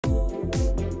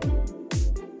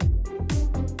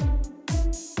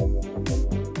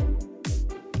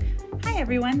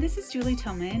everyone, this is Julie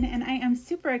Tillman, and I am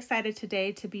super excited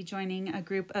today to be joining a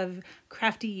group of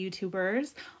crafty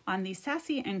YouTubers on the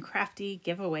Sassy and Crafty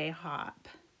Giveaway Hop.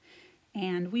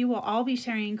 And we will all be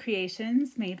sharing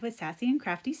creations made with Sassy and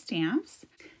Crafty stamps.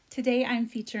 Today I'm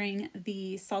featuring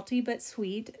the Salty But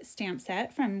Sweet stamp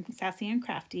set from Sassy and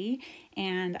Crafty,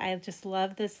 and I just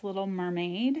love this little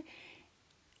mermaid.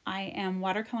 I am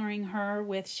watercoloring her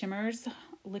with Shimmer's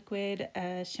liquid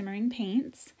shimmering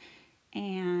paints.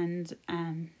 And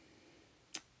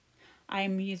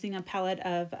I'm using a palette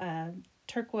of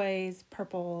turquoise,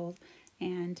 purple,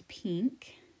 and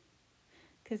pink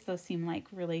because those seem like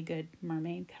really good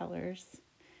mermaid colors.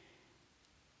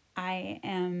 I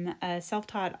am a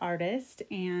self-taught artist,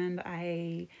 and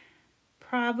I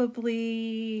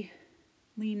probably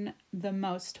lean the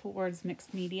most towards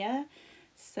mixed media,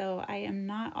 so I am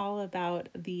not all about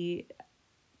the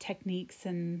techniques,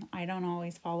 and I don't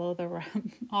always follow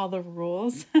all the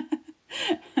rules.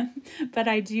 But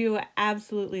I do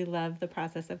absolutely love the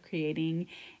process of creating,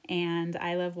 and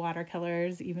I love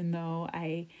watercolors, even though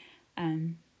I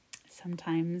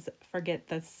sometimes forget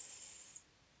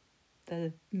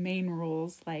the main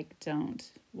rules, like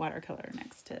don't watercolor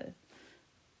next to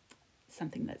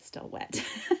something that's still wet.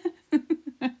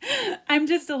 I'm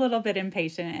just a little bit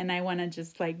impatient, and I want to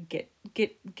just like get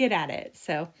at it.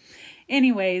 So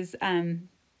anyways,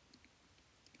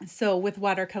 so with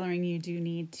watercoloring, you do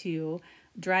need to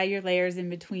dry your layers in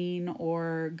between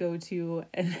or go to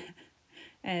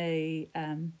a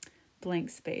blank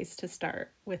space to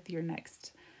start with your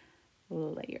next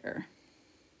layer.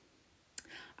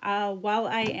 While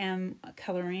I am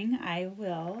coloring, I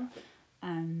will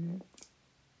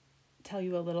tell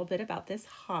you a little bit about this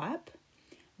hop.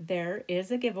 There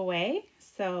is a giveaway,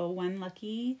 so one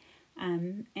lucky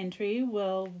entry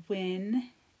will win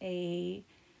a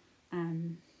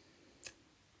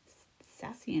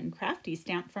Sassy and Crafty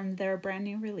stamp from their brand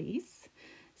new release.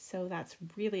 So that's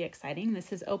really exciting.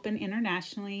 This is open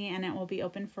internationally, and it will be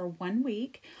open for 1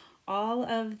 week. All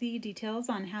of the details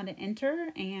on how to enter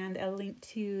and a link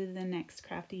to the next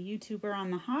crafty YouTuber on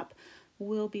the hop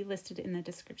will be listed in the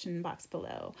description box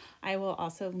below. I will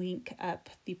also link up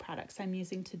the products I'm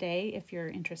using today if you're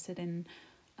interested in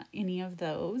any of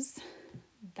those.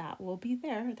 That will be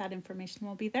there. That information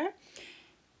will be there.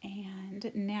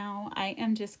 And now I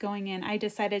am just going in. I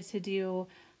decided to do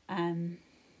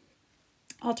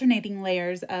alternating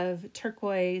layers of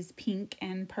turquoise, pink,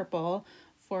 and purple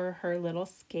for her little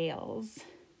scales.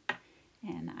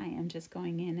 And I am just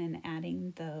going in and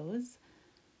adding those.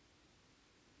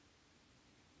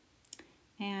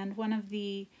 And one of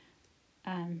the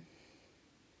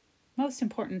most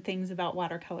important things about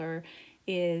watercolor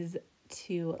is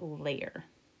to layer.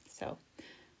 So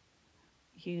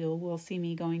you will see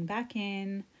me going back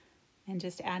in and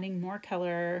just adding more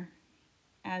color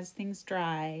as things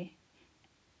dry,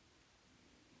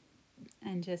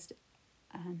 and just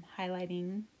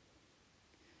highlighting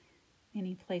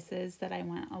any places that I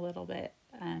want a little bit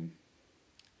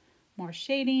more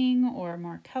shading or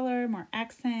more color, more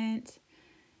accent.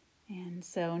 And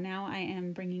so now I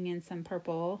am bringing in some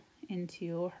purple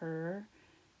into her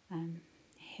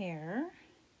hair.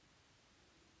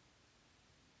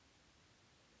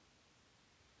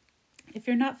 If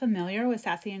you're not familiar with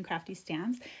Sassy and Crafty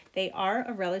stamps, they are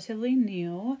a relatively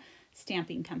new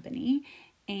stamping company,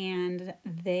 and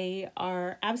they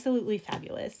are absolutely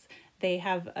fabulous. They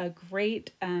have a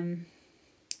great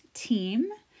team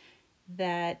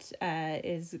that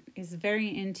is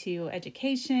very into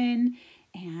education,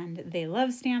 and they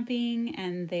love stamping,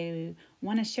 and they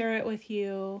want to share it with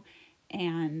you.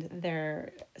 And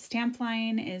their stamp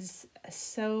line is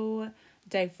so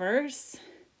diverse.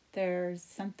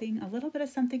 There's a little bit of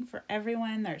something for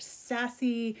everyone. There's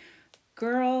sassy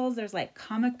girls. There's like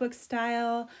comic book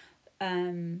style,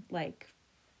 like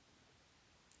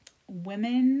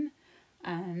women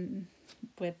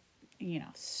with,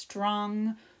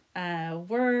 strong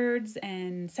words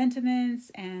and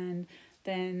sentiments, and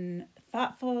then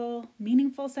thoughtful,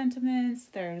 meaningful sentiments.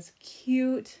 There's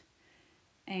cute,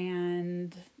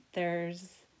 and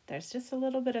there's just a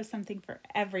little bit of something for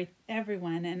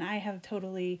everyone. And I have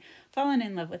totally fallen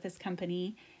in love with this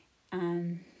company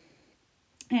and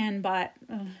bought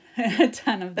a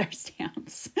ton of their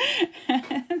stamps.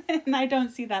 And I don't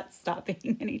see that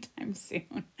stopping anytime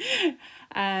soon.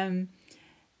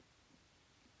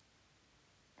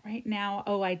 Right now,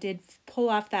 I did pull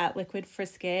off that liquid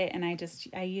frisket, and I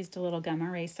used a little gum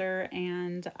eraser,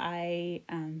 and I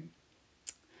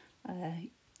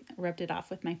rubbed it off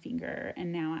with my finger,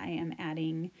 and now I am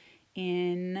adding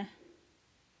in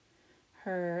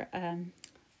her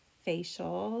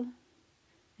facial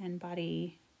and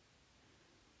body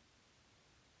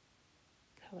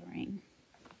coloring.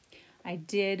 I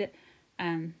did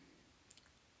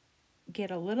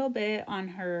get a little bit on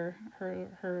her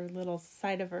little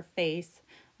side of her face,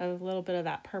 a little bit of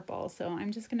that purple. So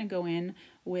I'm just going to go in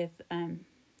with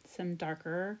some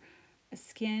darker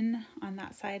skin on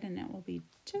that side, and it will be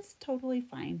just totally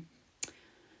fine.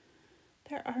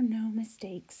 There are no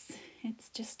mistakes. It's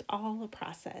just all a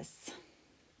process.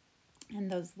 And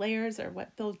those layers are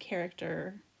what build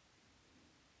character.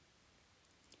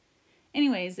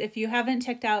 Anyways, if you haven't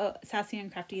checked out Sassy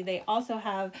and Crafty, they also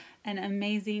have an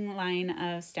amazing line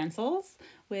of stencils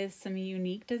with some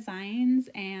unique designs,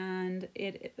 and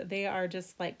they are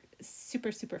just like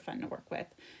super, super fun to work with.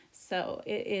 So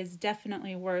it is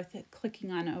definitely worth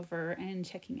clicking on over and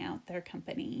checking out their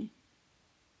company.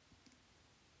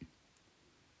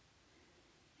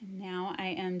 And now I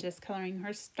am just coloring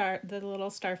her the little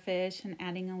starfish and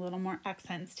adding a little more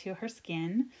accents to her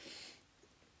skin.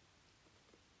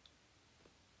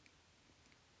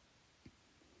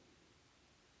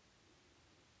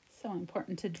 So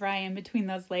important to dry in between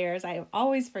those layers. I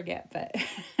always forget, but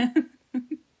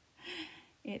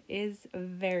it is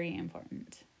very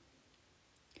important.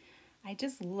 I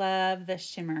just love the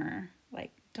shimmer.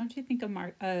 Like, don't you think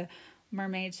a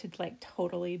mermaid should like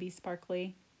totally be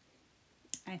sparkly?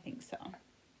 I think so.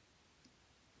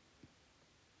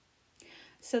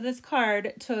 So this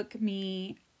card took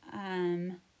me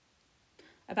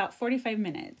about 45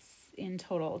 minutes in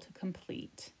total to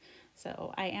complete.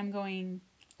 So I am going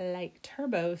like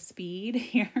turbo speed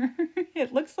here.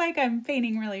 It looks like I'm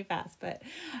painting really fast, but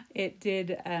it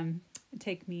did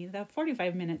take me, the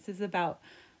 45 minutes is about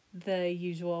the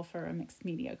usual for a mixed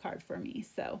media card for me.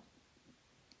 So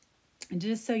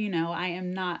just so you know, I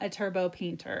am not a turbo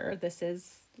painter. This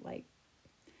is like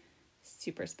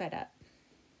super sped up.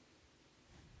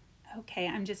 Okay,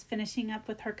 I'm just finishing up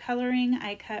with her coloring.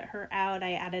 I cut her out.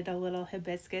 I added a little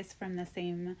hibiscus from the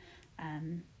same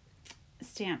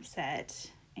stamp set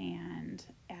and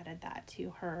added that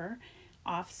to her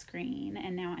off screen.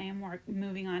 And now I am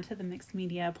moving on to the mixed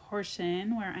media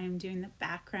portion where I'm doing the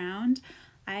background.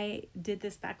 I did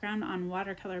this background on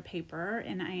watercolor paper,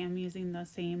 and I am using those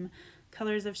same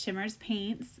colors of Shimmers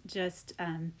paints, just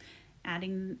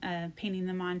painting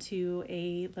them onto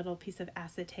a little piece of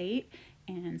acetate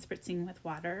and spritzing with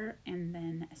water and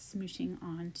then smooshing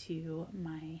onto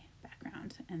my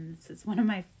background. And this is one of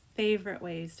my favorite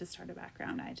ways to start a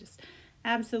background. I just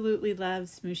absolutely love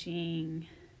smooshing.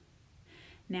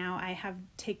 Now I have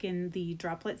taken the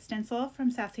droplet stencil from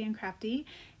Sassy and Crafty,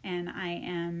 and I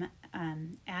am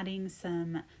adding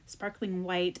some sparkling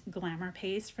white glamour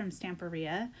paste from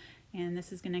Stamperia, and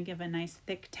this is going to give a nice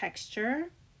thick texture.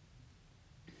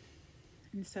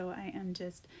 And so I am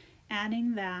just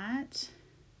adding that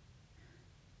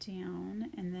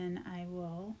down, and then I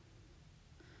will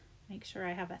make sure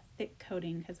I have a thick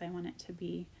coating because I want it to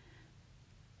be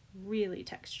really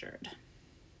textured.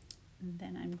 And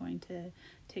then I'm going to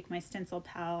take my stencil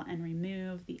pal and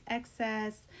remove the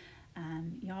excess.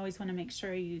 You always want to make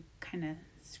sure you kind of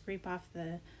scrape off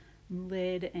the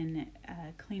lid and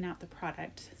clean out the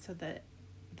product so that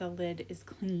the lid is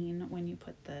clean when you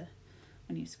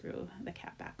screw the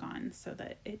cap back on, so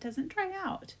that it doesn't dry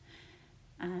out.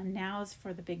 Now is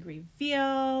for the big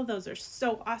reveal. Those are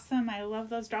so awesome. I love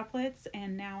those droplets.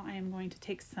 And now I am going to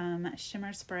take some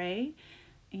shimmer spray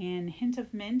and Hint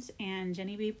of Mint and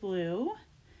Jenny Bee Blue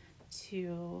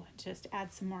to just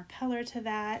add some more color to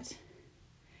that.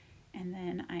 And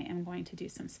then I am going to do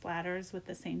some splatters with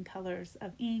the same colors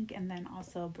of ink, and then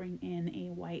also bring in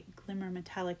a white glimmer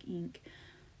metallic ink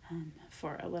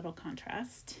for a little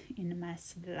contrast in my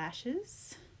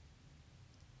splashes.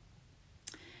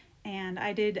 And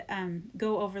I did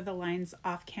go over the lines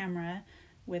off camera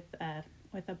with a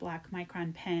black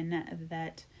micron pen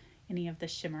that any of the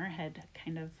shimmer had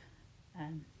kind of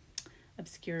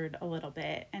obscured a little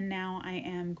bit. And now I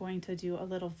am going to do a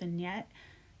little vignette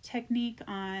technique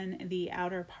on the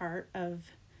outer part of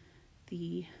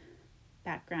the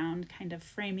background, kind of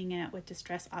framing it with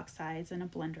Distress Oxides and a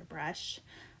blender brush.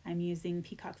 I'm using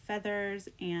Peacock Feathers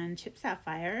and Chip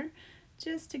Sapphire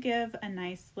just to give a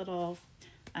nice little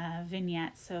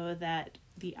vignette so that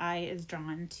the eye is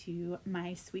drawn to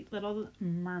my sweet little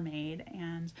mermaid.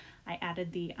 And I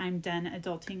added the I'm done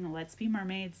adulting, let's be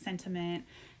mermaids sentiment,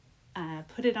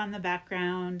 put it on the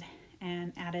background,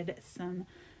 and added some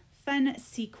fun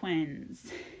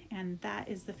sequins. And that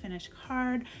is the finished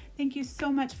card. Thank you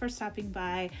so much for stopping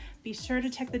by. Be sure to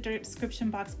check the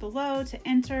description box below to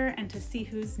enter and to see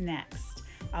who's next.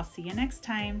 I'll see you next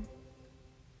time.